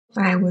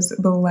I was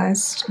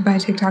blessed by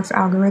TikTok's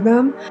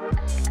algorithm.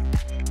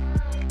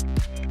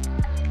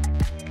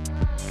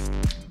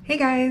 Hey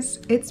guys,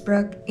 it's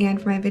Brooke, and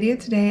for my video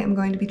today, I'm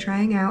going to be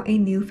trying out a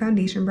new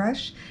foundation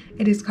brush.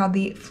 It is called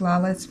the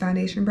Flawless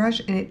Foundation Brush,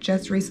 and it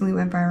just recently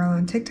went viral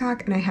on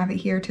TikTok, and I have it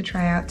here to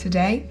try out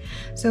today.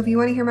 So if you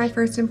want to hear my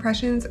first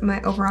impressions,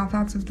 my overall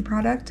thoughts of the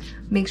product,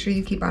 make sure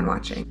you keep on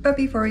watching. But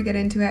before we get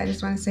into it, I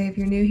just want to say if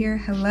you're new here,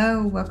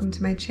 hello, welcome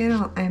to my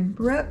channel. I'm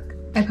Brooke.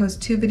 I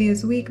post 2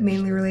 videos a week,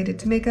 mainly related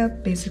to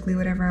makeup, basically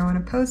whatever I want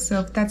to post.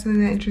 So if that's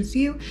something that interests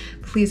you,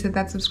 please hit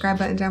that subscribe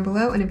button down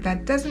below. And if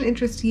that doesn't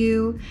interest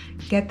you,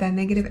 get that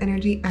negative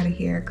energy out of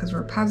here because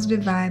we're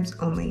positive vibes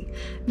only.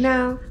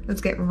 Now,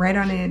 let's get right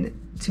on in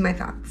to my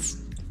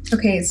thoughts.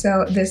 Okay,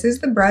 so this is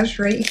the brush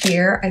right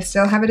here. I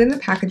still have it in the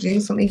packaging,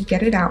 so let me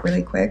get it out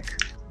really quick.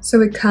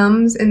 So it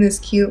comes in this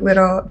cute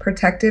little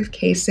protective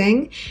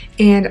casing,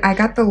 and I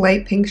got the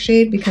light pink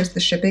shade because the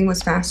shipping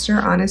was faster,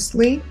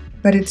 honestly.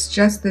 But it's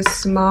just this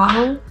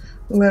small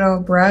little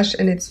brush,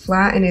 and it's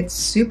flat, and it's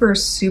super,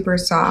 super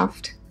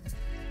soft.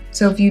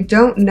 So if you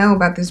don't know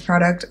about this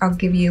product, I'll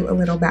give you a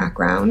little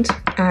background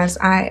as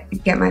I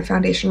get my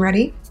foundation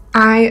ready.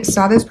 I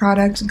saw this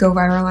product go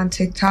viral on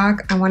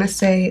TikTok, I want to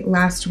say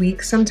last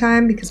week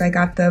sometime, because I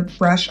got the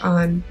brush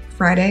on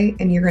Friday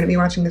and you're going to be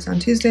watching this on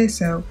Tuesday,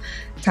 so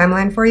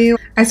timeline for you.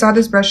 I saw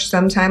this brush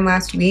sometime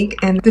last week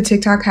and the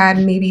TikTok had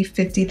maybe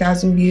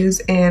 50,000 views,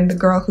 and the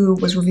girl who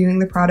was reviewing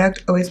the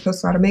product always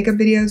posts a lot of makeup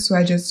videos, so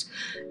I just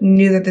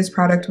knew that this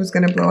product was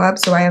going to blow up.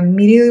 So I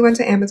immediately went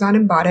to Amazon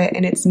and bought it,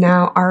 and it's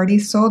now already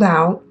sold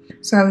out.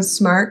 So I was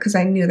smart because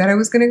I knew that it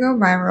was going to go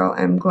viral.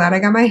 I'm glad I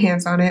got my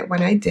hands on it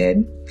when I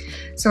did.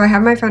 So I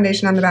have my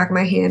foundation on the back of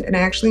my hand, and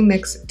I actually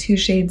mix 2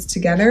 shades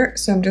together.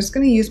 So I'm just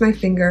going to use my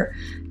finger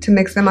to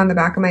mix them on the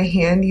back of my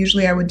hand.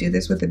 Usually I would do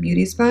this with a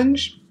beauty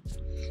sponge.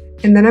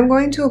 And then I'm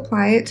going to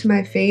apply it to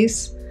my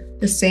face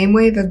the same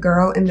way the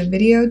girl in the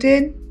video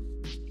did,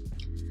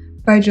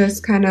 by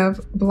just kind of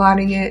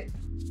blotting it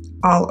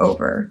all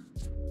over.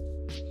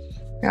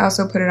 I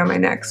also put it on my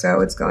neck,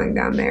 so it's going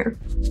down there.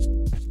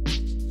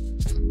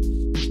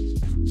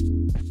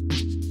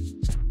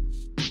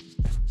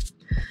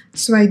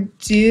 So I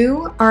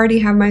do already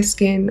have my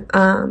skin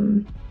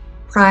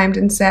primed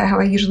and set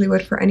how I usually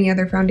would for any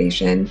other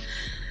foundation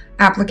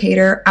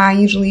applicator. I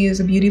usually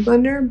use a beauty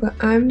blender, but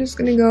I'm just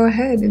gonna go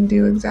ahead and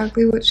do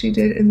exactly what she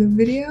did in the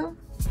video.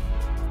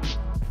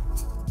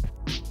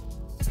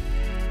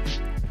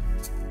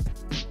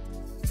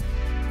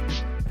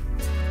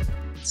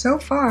 So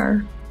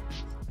far,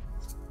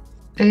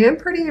 I am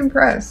pretty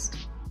impressed.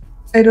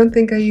 I don't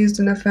think I used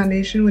enough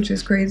foundation, which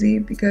is crazy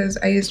because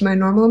I used my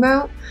normal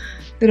amount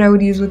that I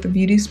would use with a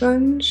beauty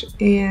sponge,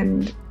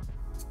 and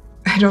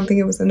I don't think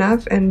it was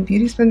enough, and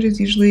beauty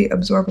sponges usually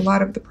absorb a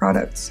lot of the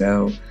product,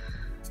 so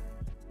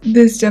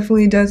this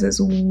definitely does as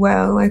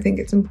well. I think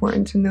it's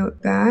important to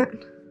note that.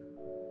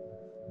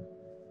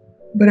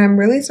 But I'm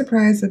really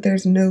surprised that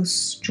there's no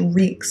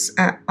streaks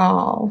at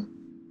all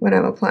when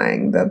I'm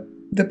applying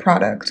the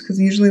product, because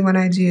usually when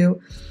I do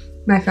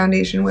my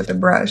foundation with a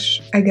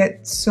brush, I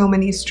get so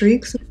many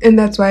streaks, and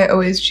that's why I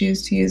always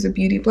choose to use a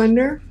beauty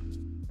blender.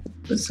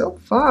 But so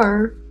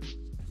far,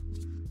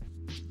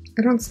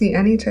 I don't see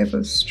any type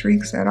of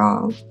streaks at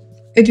all.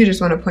 I do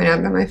just want to point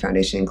out that my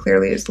foundation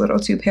clearly is a little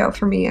too pale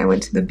for me. I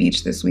went to the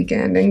beach this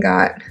weekend and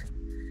got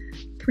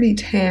pretty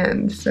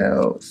tanned,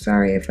 so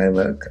sorry if I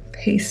look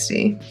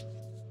pasty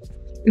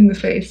in the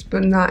face,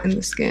 but not in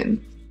the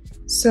skin.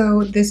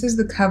 So this is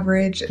the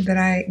coverage that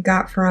I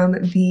got from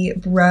the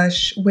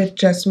brush with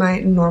just my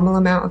normal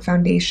amount of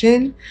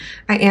foundation.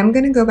 I am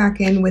going to go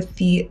back in with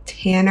the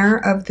tanner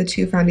of the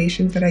 2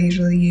 foundations that I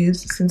usually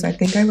use, since I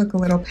think I look a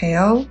little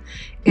pale.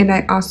 And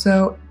I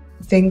also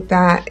think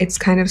that it's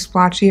kind of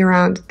splotchy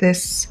around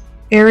this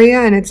area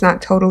and it's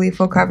not totally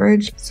full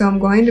coverage. So I'm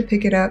going to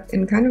pick it up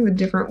in kind of a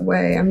different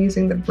way. I'm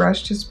using the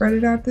brush to spread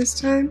it out this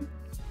time.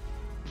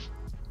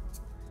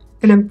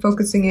 And I'm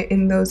focusing it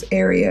in those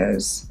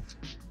areas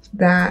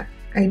that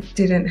I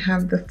didn't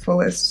have the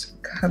fullest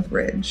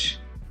coverage.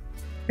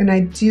 And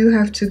I do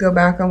have to go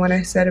back on what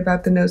I said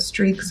about the no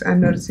streaks.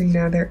 I'm noticing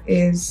now there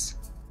is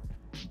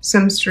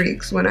some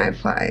streaks when I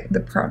apply the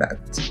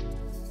product.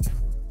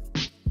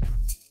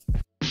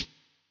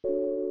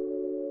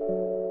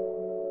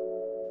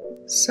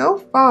 So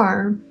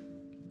far,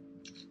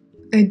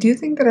 I do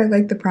think that I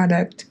like the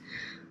product.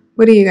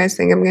 What do you guys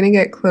think? I'm gonna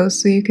get close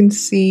so you can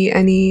see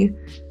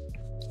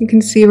you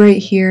can see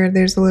right here,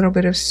 there's a little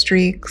bit of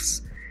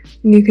streaks.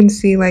 And you can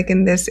see like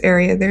in this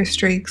area there's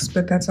streaks,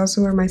 but that's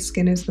also where my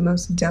skin is the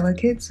most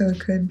delicate, so it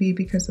could be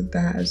because of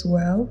that as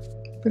well.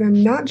 But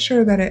I'm not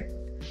sure that it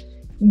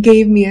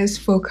gave me as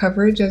full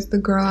coverage as the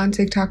girl on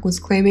TikTok was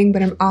claiming,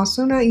 but I'm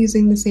also not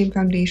using the same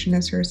foundation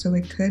as her, so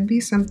it could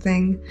be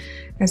something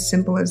as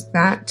simple as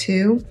that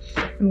too.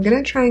 I'm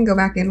gonna try and go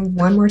back in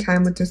one more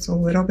time with just a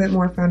little bit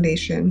more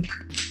foundation.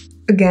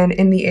 Again,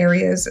 in the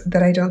areas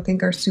that I don't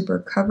think are super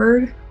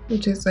covered,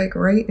 which is like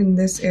right in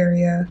this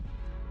area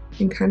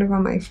and kind of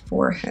on my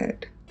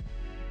forehead.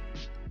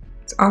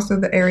 It's also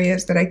the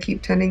areas that I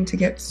keep tending to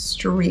get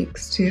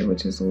streaks too,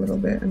 which is a little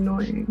bit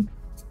annoying.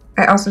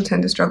 I also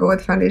tend to struggle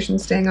with foundation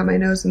staying on my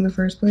nose in the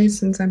first place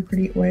since I'm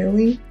pretty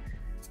oily,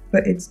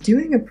 but it's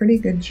doing a pretty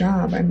good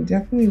job. I'm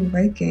definitely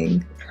liking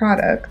the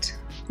product.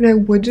 And I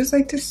would just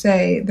like to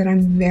say that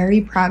I'm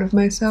very proud of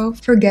myself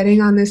for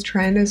getting on this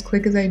trend as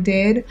quick as I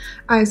did.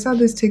 I saw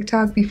this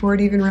TikTok before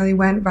it even really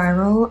went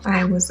viral.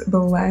 I was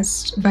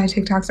blessed by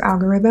TikTok's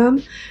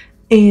algorithm,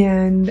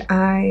 and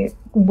I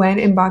went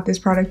and bought this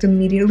product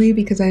immediately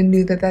because I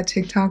knew that that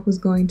TikTok was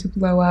going to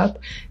blow up.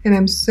 And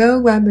I'm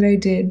so glad that I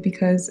did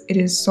because it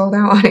is sold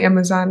out on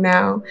Amazon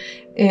now.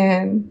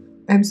 And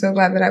I'm so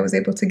glad that I was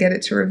able to get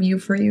it to review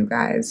for you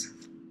guys.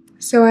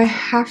 So I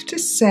have to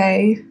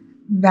say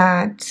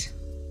that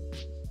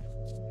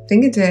I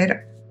think it did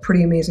a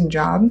pretty amazing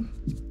job.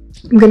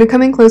 I'm gonna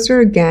come in closer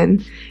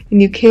again,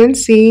 and you can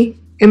see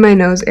in my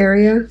nose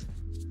area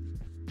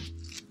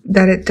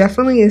that it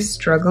definitely is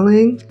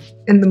struggling.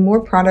 And the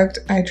more product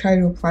I try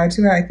to apply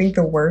to it, I think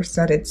the worse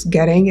that it's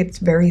getting. It's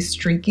very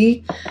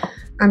streaky.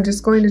 I'm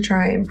just going to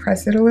try and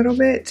press it a little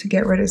bit to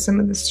get rid of some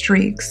of the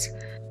streaks.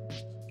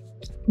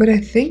 But I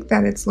think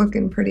that it's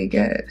looking pretty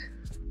good.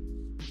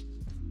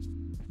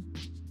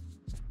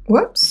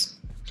 Whoops.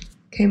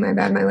 Okay, my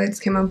bad, my lights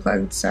came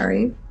unplugged,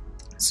 sorry.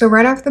 So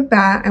right off the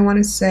bat, I want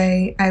to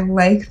say I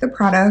like the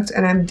product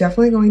and I'm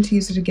definitely going to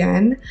use it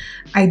again.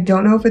 I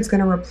don't know if it's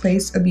going to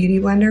replace a beauty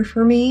blender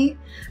for me.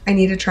 I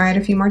need to try it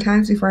a few more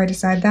times before I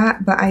decide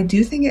that, but I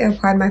do think it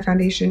applied my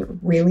foundation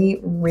really,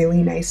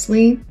 really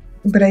nicely.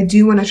 But I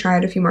do want to try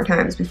it a few more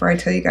times before I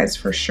tell you guys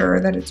for sure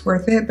that it's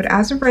worth it. But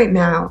as of right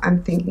now,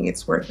 I'm thinking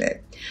it's worth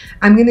it.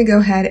 I'm going to go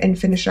ahead and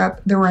finish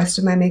up the rest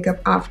of my makeup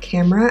off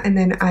camera, and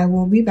then I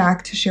will be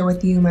back to share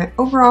with you my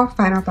overall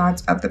final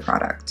thoughts of the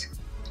product.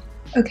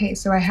 Okay,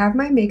 so I have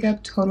my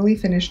makeup totally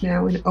finished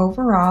now, and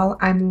overall,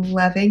 I'm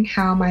loving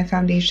how my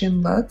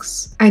foundation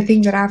looks. I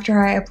think that after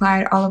I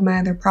applied all of my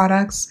other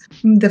products,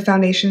 the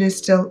foundation is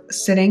still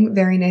sitting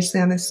very nicely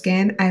on the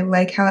skin. I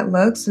like how it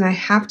looks, and I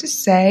have to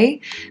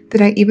say that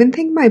I even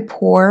think my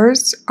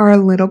pores are a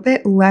little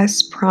bit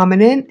less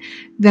prominent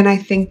than I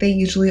think they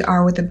usually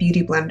are with a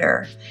beauty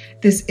blender.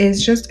 This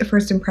is just a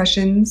first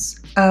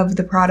impressions of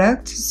the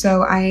product,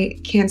 so I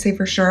can't say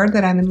for sure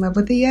that I'm in love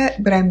with it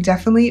yet, but I'm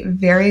definitely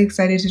very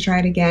excited to try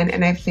it again,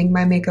 and I think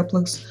my makeup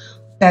looks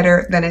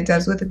better than it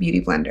does with a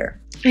beauty blender.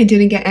 I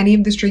didn't get any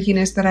of the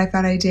streakiness that I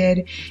thought I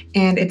did,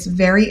 and it's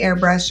very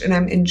airbrushed, and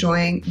I'm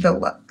enjoying the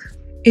look.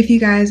 If you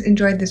guys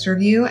enjoyed this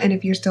review, and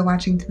if you're still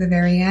watching to the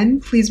very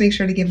end, please make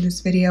sure to give this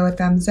video a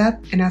thumbs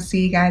up, and I'll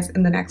see you guys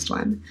in the next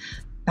one.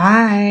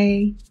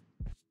 Bye!